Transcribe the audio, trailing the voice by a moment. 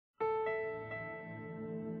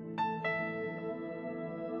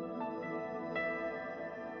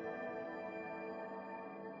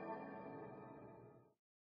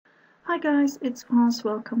Hi guys, it's France.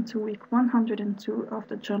 Welcome to week 102 of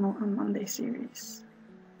the Journal on Monday series.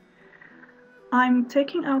 I'm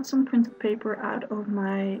taking out some printed paper out of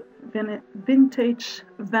my vintage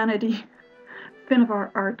vanity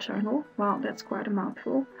Finnevar art journal. Wow, that's quite a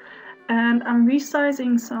mouthful. And I'm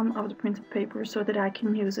resizing some of the printed paper so that I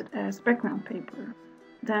can use it as background paper.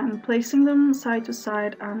 Then placing them side to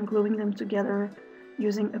side, I'm gluing them together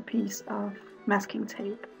using a piece of masking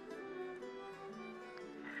tape.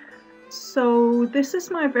 So this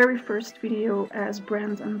is my very first video as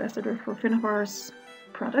brand ambassador for Finnevar's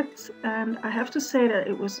products, and I have to say that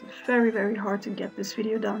it was very hard to get this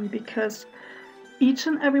video done because each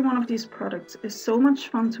and every one of these products is so much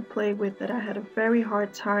fun to play with that I had a very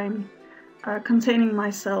hard time containing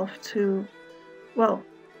myself to, well,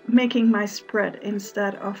 making my spread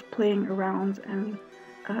instead of playing around and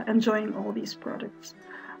enjoying all these products.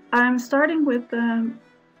 I'm starting with the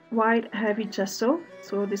white heavy gesso,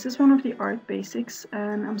 so this is one of the art basics,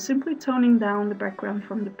 and I'm simply toning down the background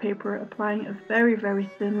from the paper, applying a very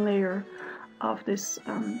thin layer of this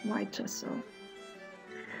white gesso.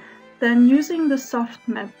 Then using the soft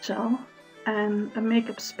matte gel and a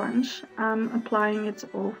makeup sponge, I'm applying it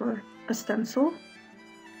over a stencil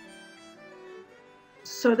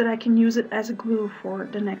so that I can use it as a glue for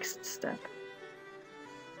the next step,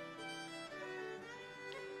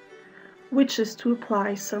 which is to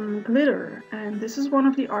apply some glitter. And this is one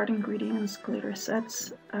of the art ingredients glitter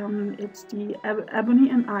sets. It's the ebony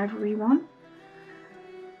and ivory one,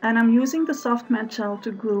 and I'm using the soft matte gel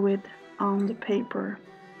to glue it on the paper.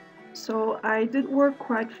 So I did work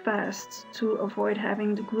quite fast to avoid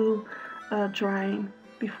having the glue drying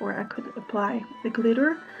before I could apply the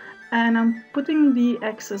glitter, and I'm putting the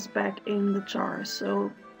excess back in the jar, so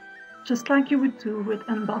just like you would do with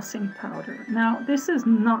embossing powder. Now, this is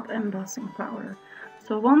not embossing powder.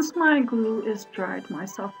 So once my glue is dried, my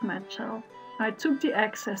soft matte gel, I took the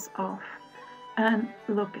excess off, and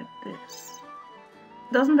look at this.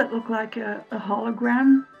 Doesn't that look like a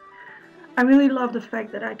hologram? I really love the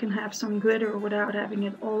fact that I can have some glitter without having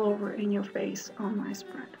it all over in your face on my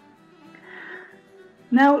spread.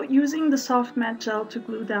 Now, using the soft matte gel to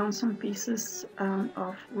glue down some pieces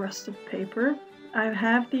of rusted paper, I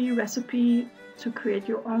have the recipe to create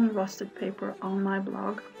your own rusted paper on my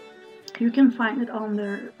blog. You can find it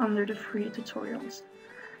under the free tutorials.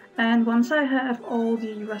 And once I have all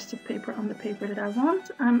the rusted paper on the paper that I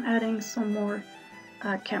want, I'm adding some more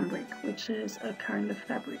cambric, which is a kind of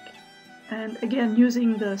fabric. And again,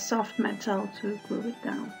 using the soft matte gel to glue it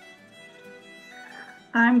down.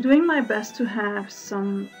 I'm doing my best to have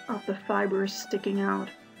some of the fibers sticking out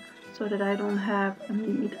so that I don't have a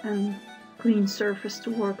neat and clean surface to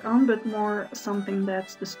work on, but more something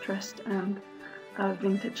that's distressed and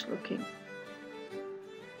vintage looking.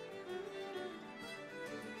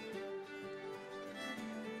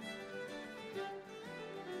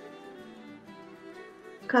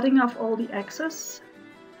 Cutting off all the excess.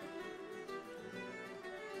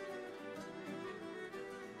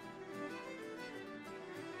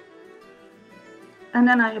 And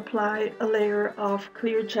then I apply a layer of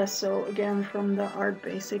clear gesso, again from the art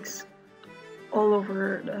basics, all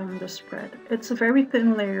over the spread. It's a very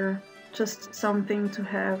thin layer, just something to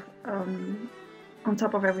have on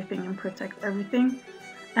top of everything and protect everything,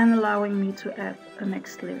 and allowing me to add a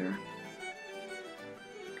next layer.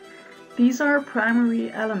 These are primary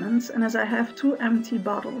elements, and as I have two empty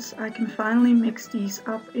bottles, I can finally mix these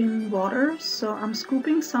up in water. So I'm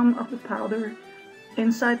scooping some of the powder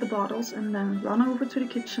inside the bottles and then run over to the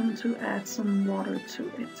kitchen to add some water to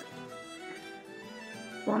it.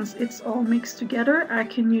 Once it's all mixed together, I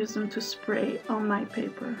can use them to spray on my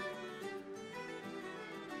paper.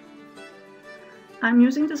 I'm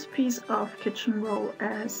using this piece of kitchen roll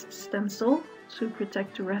as stencil to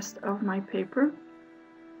protect the rest of my paper.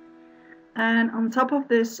 And on top of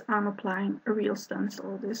this, I'm applying a real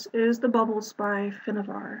stencil. This is the Bubbles by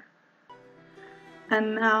Finnevar.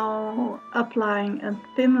 And now applying a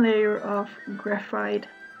thin layer of graphite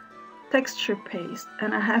texture paste.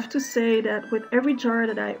 And I have to say that with every jar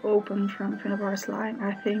that I open from Finnevar's line,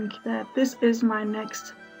 I think that this is my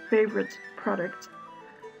next favorite product.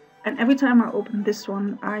 And every time I open this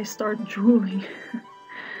one, I start drooling.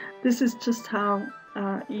 This is just how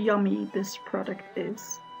yummy this product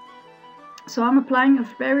is. So I'm applying a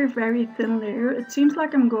very thin layer. It seems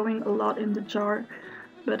like I'm going a lot in the jar,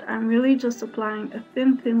 but I'm really just applying a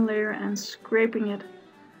thin layer and scraping it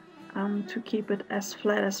to keep it as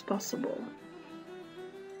flat as possible.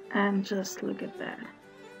 And just look at that.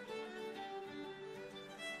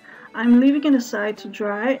 I'm leaving it aside to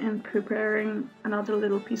dry and preparing another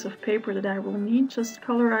little piece of paper that I will need, just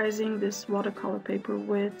colorizing this watercolor paper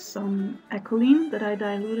with some acrylic that I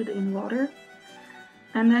diluted in water,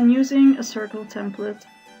 and then using a circle template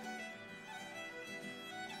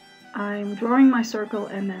I'm drawing my circle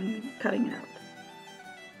and then cutting it out.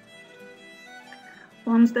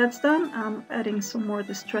 Once that's done, I'm adding some more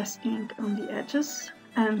distress ink on the edges,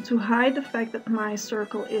 and to hide the fact that my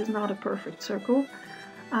circle is not a perfect circle,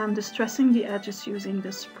 I'm distressing the edges using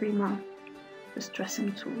this Prima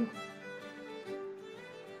distressing tool.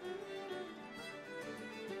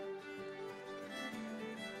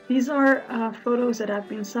 These are photos that I've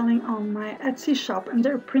been selling on my Etsy shop, and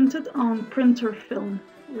they're printed on printer film,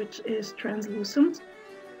 which is translucent,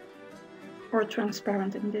 or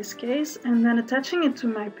transparent in this case, and then attaching it to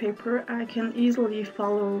my paper, I can easily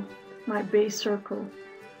follow my base circle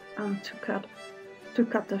to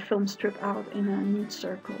cut the film strip out in a neat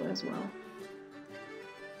circle as well.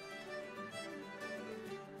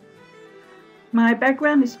 My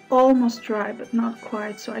background is almost dry, but not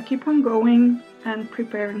quite, so I keep on going and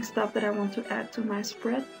preparing stuff that I want to add to my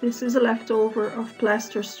spread. This is a leftover of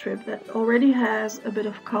plaster strip that already has a bit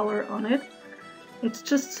of color on it. It's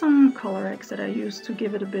just some Colorex that I used to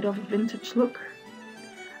give it a bit of a vintage look.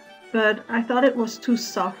 But I thought it was too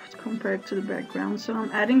soft compared to the background, so I'm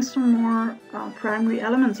adding some more primary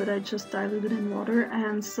elements that I just diluted in water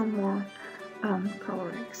and some more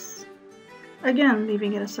Colorex. Again,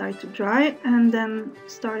 leaving it aside to dry and then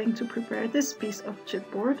starting to prepare this piece of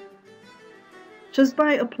chipboard just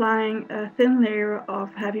by applying a thin layer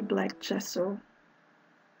of heavy black gesso.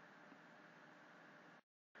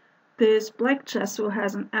 This black gesso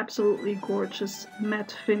has an absolutely gorgeous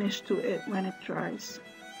matte finish to it when it dries.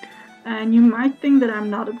 And you might think that I'm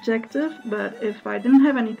not objective, but if I didn't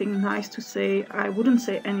have anything nice to say, I wouldn't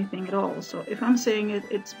say anything at all. So if I'm saying it,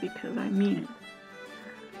 it's because I mean it.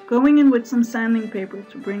 Going in with some sanding paper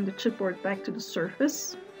to bring the chipboard back to the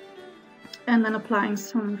surface, and then applying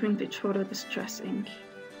some vintage photo distress ink.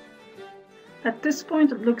 At this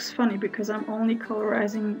point it looks funny because I'm only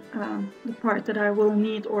colorizing the part that I will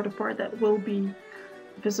need, or the part that will be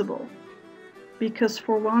visible. Because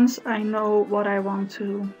for once I know what I want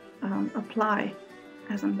to apply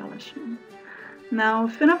as embellishment. Now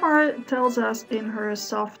Finnevar tells us in her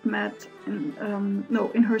soft matte,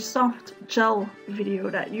 in her soft gel video,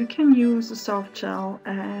 that you can use the soft gel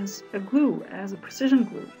as a glue, as a precision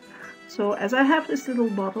glue. So as I have this little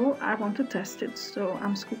bottle, I want to test it. So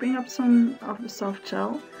I'm scooping up some of the soft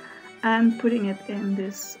gel and putting it in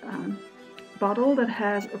this bottle that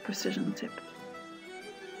has a precision tip.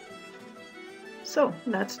 So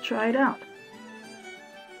let's try it out.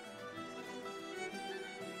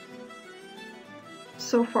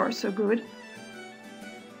 So far so good.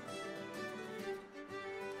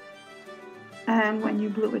 And when you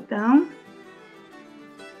glue it down,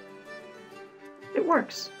 it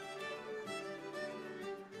works.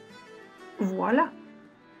 Voila!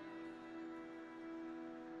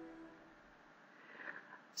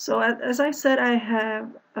 So as I said, I have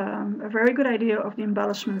a very good idea of the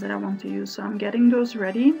embellishments that I want to use. So I'm getting those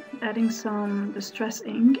ready, adding some distress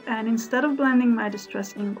ink, and instead of blending my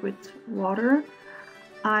distress ink with water,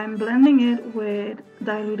 I'm blending it with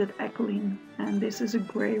diluted acrylic, and this is a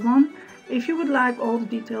gray one. If you would like all the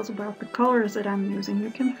details about the colors that I'm using,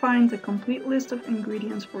 you can find a complete list of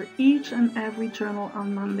ingredients for each and every Journal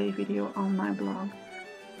on Monday video on my blog.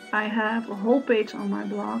 I have a whole page on my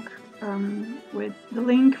blog with the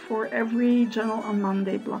link for every Journal on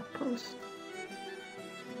Monday blog post.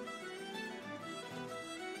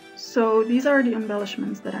 So these are the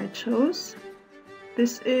embellishments that I chose.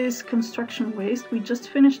 This is construction waste. We just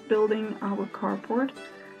finished building our carport,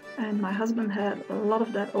 and my husband had a lot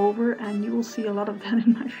of that over, and you will see a lot of that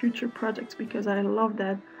in my future projects because I love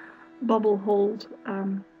that bubble hold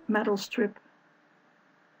metal strip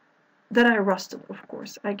that I rusted, of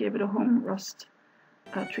course. I gave it a home rust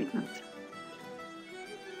treatment.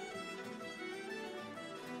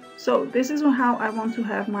 So this is how I want to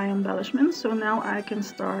have my embellishments, so now I can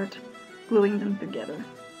start gluing them together.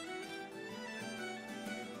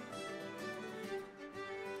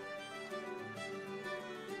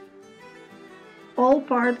 All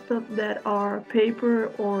parts that are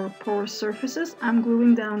paper or porous surfaces, I'm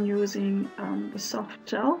gluing down using the soft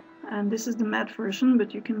gel, and this is the matte version,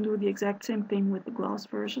 but you can do the exact same thing with the gloss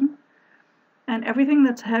version. And everything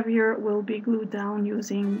that's heavier will be glued down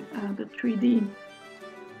using the 3D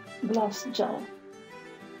gloss gel.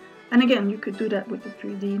 And again, you could do that with the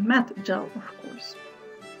 3D matte gel, of course.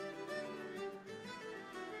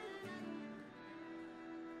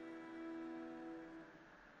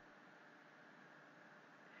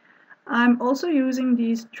 I'm also using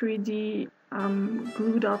these 3D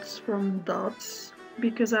glue dots from Dots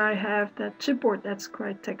because I have that chipboard that's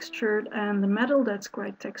quite textured and the metal that's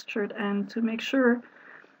quite textured, and to make sure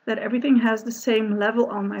that everything has the same level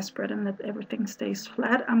on my spread and that everything stays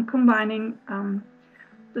flat, I'm combining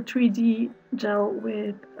the 3D gel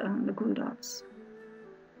with the glue dots.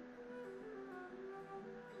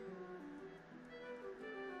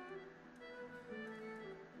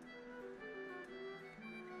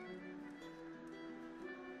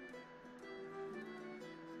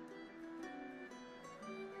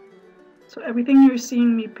 So everything you're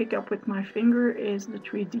seeing me pick up with my finger is the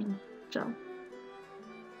 3D gel.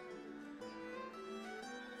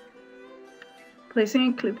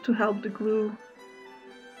 Placing a clip to help the glue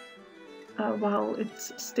while it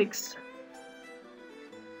sticks.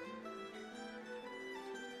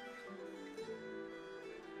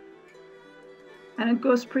 And it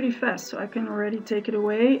goes pretty fast, so I can already take it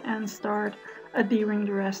away and start adhering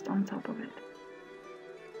the rest on top of it.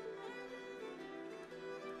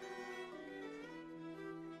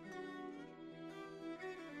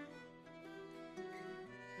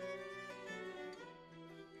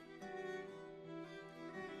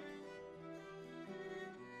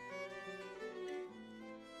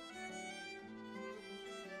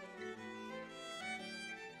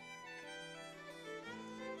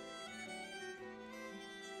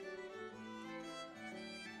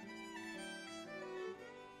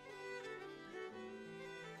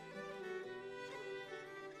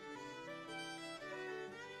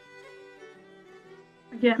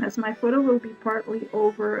 Again, as my photo will be partly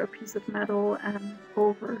over a piece of metal and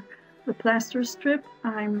over the plaster strip,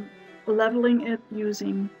 I'm leveling it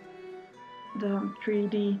using the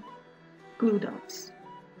 3D glue dots.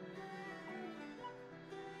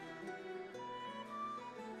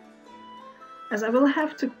 As I will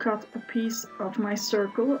have to cut a piece of my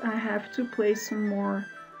circle, I have to place some more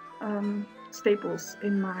staples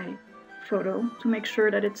in my photo to make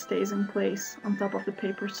sure that it stays in place on top of the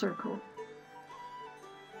paper circle.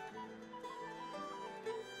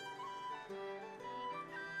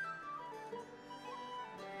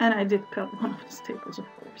 And I did cut one of the staples, of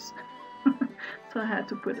course. So I had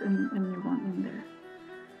to put a new one in there.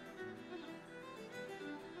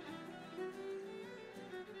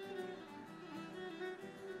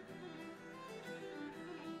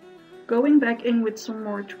 Going back in with some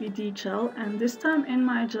more 3D gel, and this time in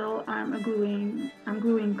my gel I'm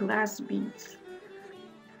gluing glass beads.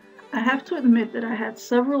 I have to admit that I had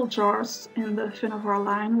several jars in the Finnavar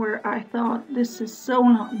line where I thought, this is so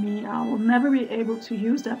not me, I will never be able to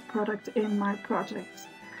use that product in my projects.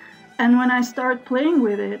 And when I start playing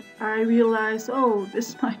with it, I realized, oh,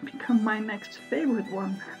 this might become my next favorite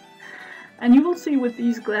one. And you will see with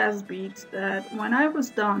these glass beads that when I was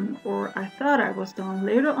done, or I thought I was done,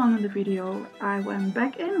 later on in the video, I went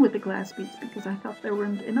back in with the glass beads because I thought there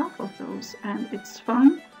weren't enough of those, and it's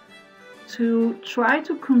fun to try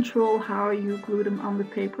to control how you glue them on the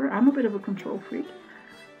paper. I'm a bit of a control freak,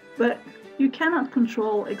 but you cannot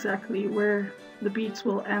control exactly where the beads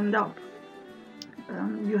will end up.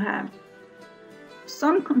 You have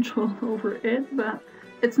some control over it, but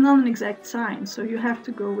it's not an exact science, so you have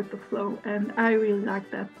to go with the flow, and I really like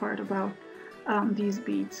that part about these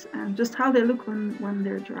beads and just how they look when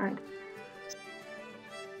they're dried.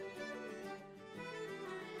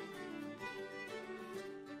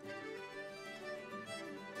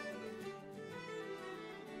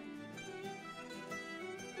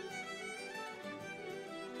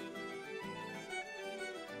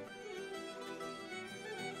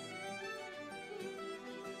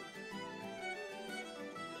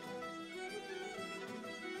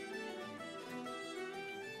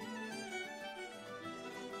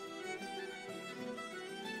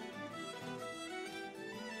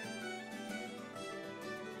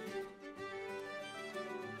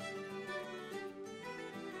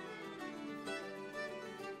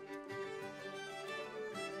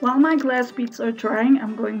 While my glass beads are drying,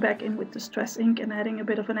 I'm going back in with Distress ink and adding a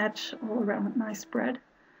bit of an edge all around my spread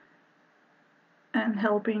and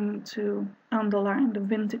helping to underline the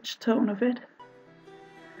vintage tone of it.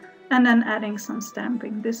 And then adding some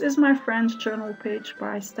stamping. This is my French journal page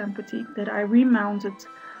by Stampatique that I remounted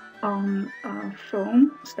on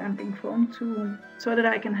foam, stamping foam, so that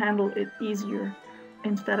I can handle it easier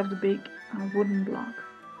instead of the big wooden block.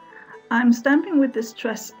 I'm stamping with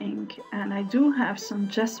Distress ink, and I do have some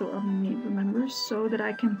gesso underneath, remember, so that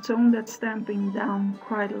I can tone that stamping down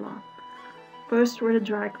quite a lot. First with a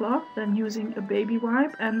dry cloth, then using a baby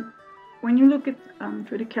wipe, and when you look at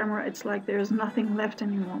through the camera, it's like there's nothing left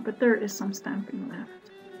anymore, but there is some stamping left.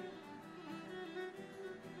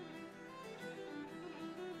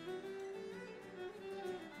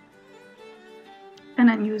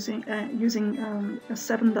 then using a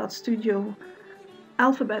 7-dot studio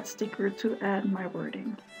alphabet sticker to add my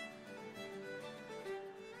wording.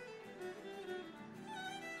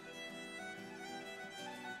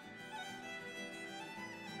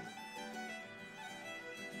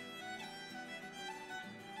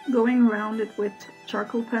 Going around it with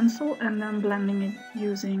charcoal pencil and then blending it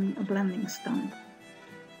using a blending stump.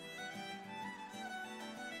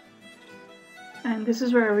 And this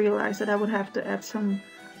is where I realized that I would have to add some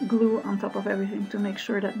glue on top of everything to make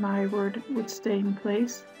sure that my word would stay in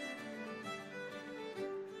place.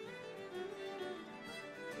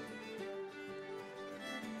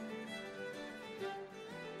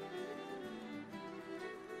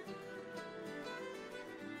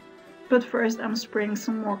 But first I'm spraying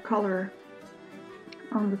some more color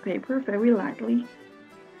on the paper very lightly,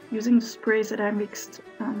 using the sprays that I mixed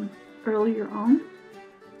earlier on.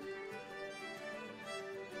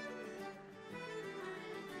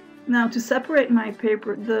 Now, to separate my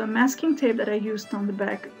paper, the masking tape that I used on the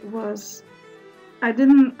back was, I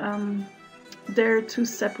didn't dare to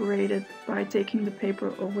separate it by taking the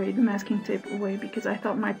paper away, the masking tape away, because I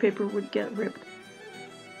thought my paper would get ripped.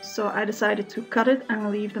 So I decided to cut it and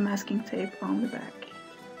leave the masking tape on the back.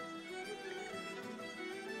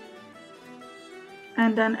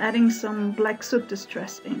 And then adding some black soot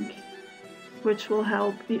distress ink, which will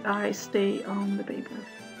help the eye stay on the paper.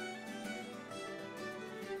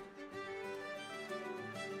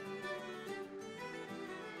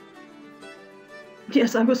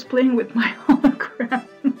 Yes, I was playing with my hologram,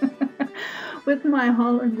 with my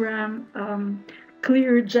hologram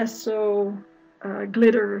clear gesso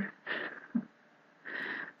glitter.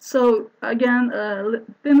 So again, a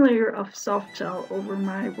thin layer of soft gel over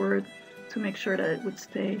my word to make sure that it would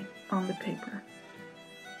stay on the paper.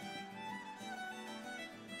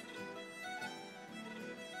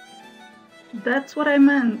 That's what I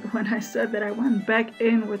meant when I said that I went back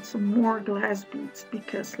in with some more glass beads,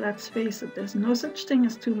 because let's face it, there's no such thing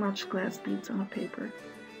as too much glass beads on a paper.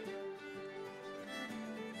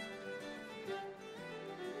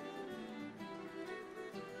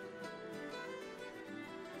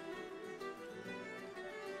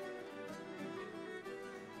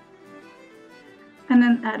 And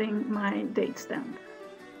then adding my date stamp.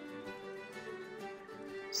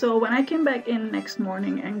 So when I came back in next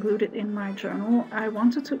morning and glued it in my journal, I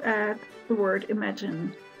wanted to add the word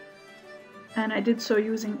imagine. And I did so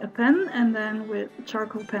using a pen, and then with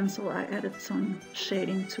charcoal pencil I added some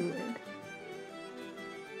shading to it.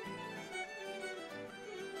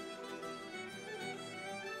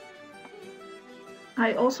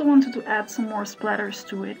 I also wanted to add some more splatters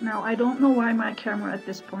to it. Now, I don't know why my camera at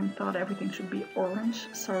this point thought everything should be orange.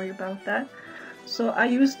 Sorry about that. So I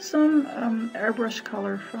used some airbrush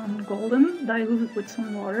color from Golden, diluted with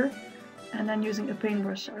some water, and then using a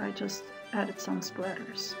paintbrush I just added some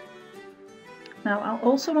splatters. Now I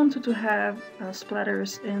also wanted to have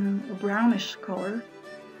splatters in a brownish color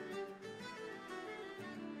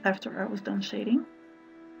after I was done shading,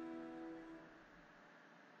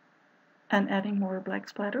 and adding more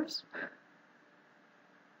black splatters.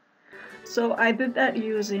 So I did that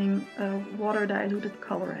using water diluted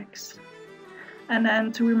Colorex. And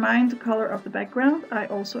then to remind the color of the background, I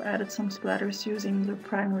also added some splatters using the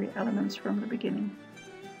primary elements from the beginning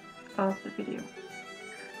of the video.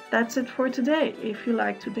 That's it for today. If you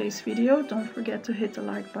liked today's video, don't forget to hit the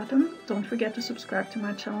like button. Don't forget to subscribe to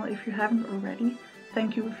my channel if you haven't already.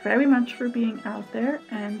 Thank you very much for being out there,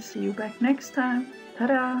 and see you back next time.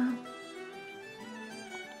 Ta-da!